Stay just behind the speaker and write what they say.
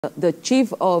the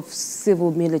Chief of Civil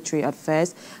Military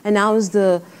Affairs announced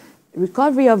the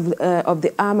recovery of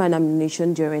the arm and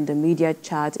ammunition during the media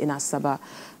chat in Asaba.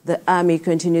 The Army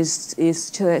continues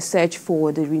its search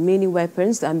for the remaining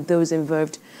weapons and those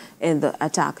involved in the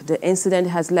attack. The incident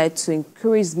has led to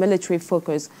increased military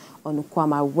focus on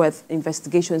Okuama, with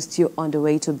investigations still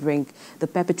underway to bring the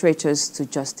perpetrators to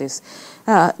justice.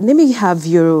 Let me have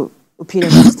your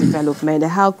opinion on this development.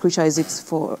 How crucial is it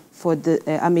for the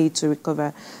Army to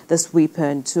recover this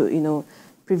weapon to,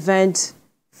 prevent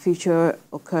future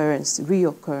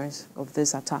reoccurrence of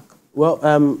this attack? Well,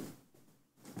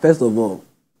 first of all,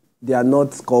 they are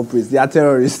not culprits. They are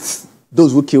terrorists.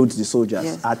 Those who killed the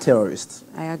soldiers are terrorists.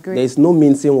 I agree. There is no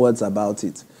mincing words about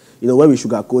it. When we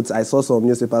sugarcoat, I saw some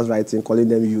newspapers writing, calling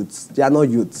them youths. They are not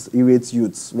youths, irate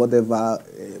youths, whatever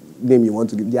name you want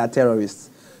to give. They are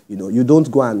terrorists. You don't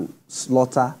go and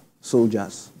slaughter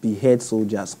soldiers, behead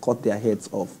soldiers, cut their heads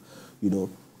off.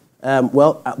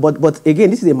 But again,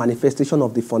 this is a manifestation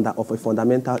of a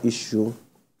fundamental issue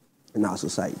in our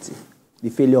society: the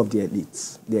failure of the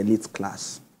elites, the elite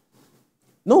class.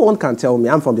 No one can tell me.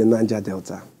 I'm from the Niger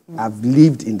Delta. I've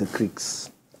lived in the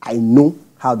creeks. I know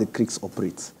how the creeks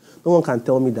operate. No one can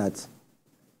tell me that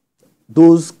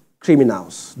those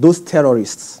criminals, those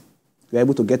terrorists, were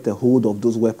able to get a hold of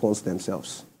those weapons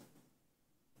themselves.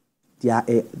 They are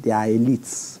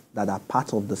elites that are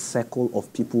part of the circle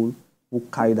of people who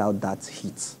carried out that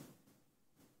hit.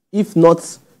 If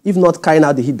not carrying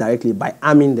out the hit directly, by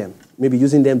arming them, maybe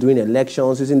using them during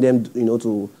elections, using them,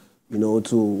 to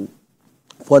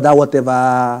further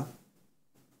whatever,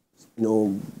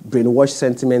 brainwash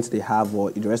sentiments they have, or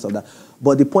the rest of that.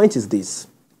 But the point is this: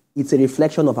 it's a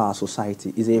reflection of our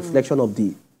society. It's a reflection of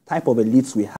the type of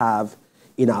elites we have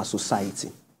in our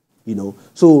society.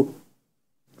 So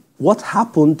what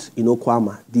happened in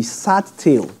Okuama, the sad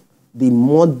tale, the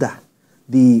murder,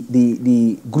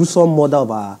 the gruesome murder of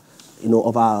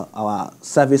our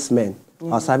servicemen,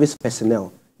 our service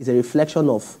personnel, is a reflection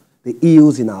of the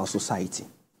ills in our society.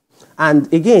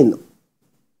 And again,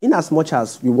 in as much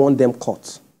as we want them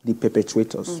caught, the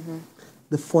perpetrators,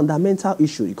 the fundamental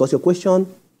issue, because your question,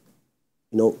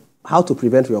 how to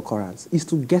prevent reoccurrence, is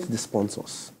to get the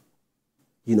sponsors.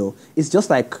 It's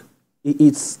just like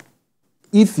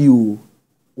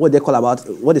what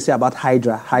they say about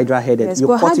Hydra-headed. Yes,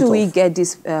 but how do we get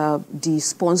this, the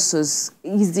sponsors?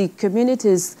 Is the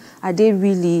communities, are they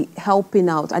really helping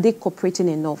out? Are they cooperating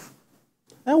enough?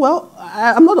 Well,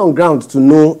 I'm not on ground to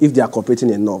know if they are cooperating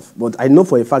enough, but I know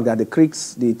for a fact that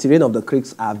the terrain of the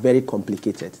creeks are very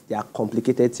complicated. They are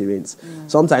complicated terrains.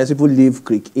 Sometimes people leave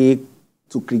Creek A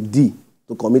to Creek D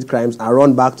to commit crimes and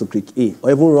run back to Creek A,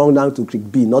 or even run down to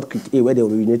Creek B, not Creek A, where they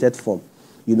originated from.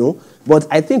 But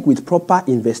I think with proper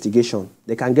investigation,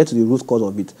 they can get to the root cause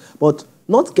of it. But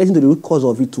not getting to the root cause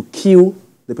of it to kill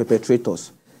the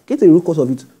perpetrators. Get to the root cause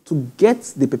of it to get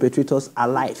the perpetrators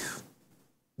alive.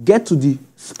 Get to the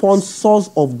sponsors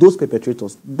of those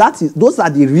perpetrators. Those are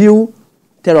the real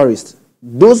terrorists.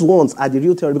 Those ones are the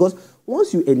real terrorists. Because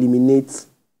once you eliminate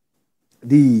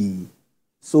the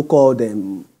so-called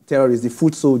terrorists, the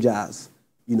foot soldiers,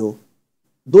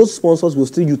 those sponsors will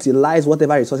still utilize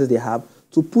whatever resources they have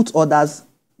to put others,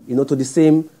 to the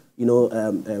same,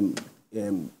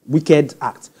 wicked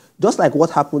act. Just like what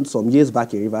happened some years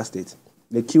back in Rivers State.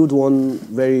 They killed one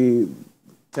very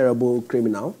terrible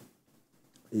criminal.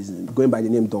 He's going by the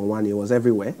name Don Juan. He was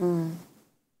everywhere.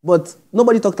 But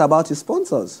nobody talked about his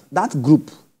sponsors. That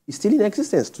group is still in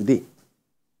existence today.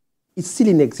 It's still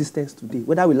in existence today.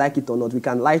 Whether we like it or not, we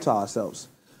can lie to ourselves.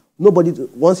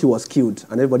 Once he was killed,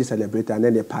 and everybody celebrated, and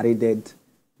then they paraded,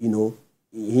 him,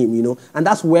 And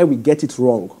that's where we get it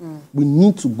wrong. We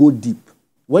need to go deep.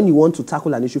 When you want to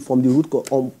tackle an issue from the root cause,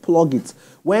 unplug it.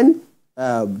 When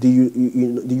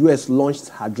the U.S. launched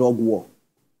her drug war,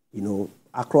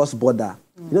 across border,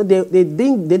 they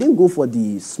didn't go for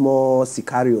the small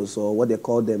sicarios, or what they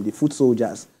call them, the foot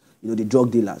soldiers, the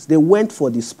drug dealers. They went for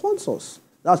the sponsors.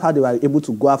 That's how they were able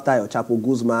to go after El Chapo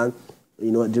Guzman,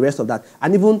 the rest of that,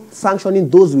 and even sanctioning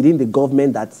those within the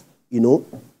government that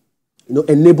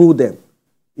enable them.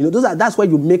 That's where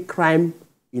you make crime,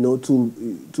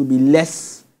 to be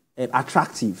less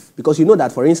attractive, because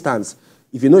that, for instance,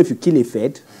 if you kill a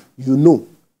Fed,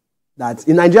 that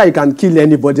in Nigeria you can kill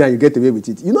anybody and you get away with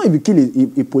it. If you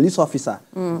kill a police officer,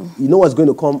 you know what's going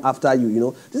to come after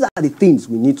you. These are the things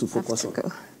we need to focus on.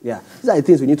 Yeah, these are the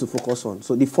things we need to focus on.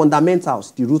 So the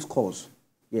fundamentals, the root cause,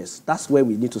 yes, that's where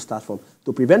we need to start from.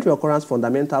 To prevent reoccurrence,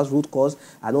 fundamentals, root cause,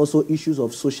 and also issues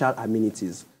of social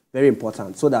amenities. Very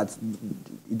important, so that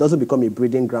it doesn't become a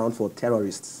breeding ground for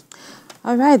terrorists.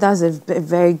 All right, that's a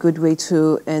very good way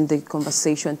to end the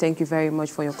conversation. Thank you very much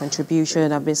for your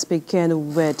contribution. I've been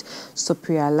speaking with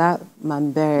Sopriala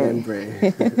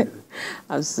Mambere.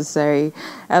 I'm so sorry.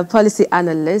 Policy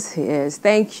analyst he is.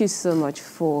 Thank you so much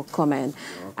for coming.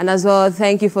 And as well,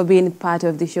 thank you for being part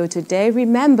of the show today.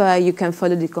 Remember, you can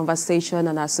follow the conversation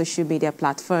on our social media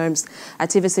platforms at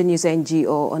TVC News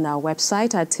NGO, on our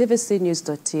website at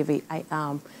tvcnews.tv. I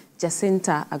am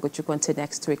Jacinta Agochukwu. Until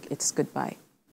next week, it's goodbye.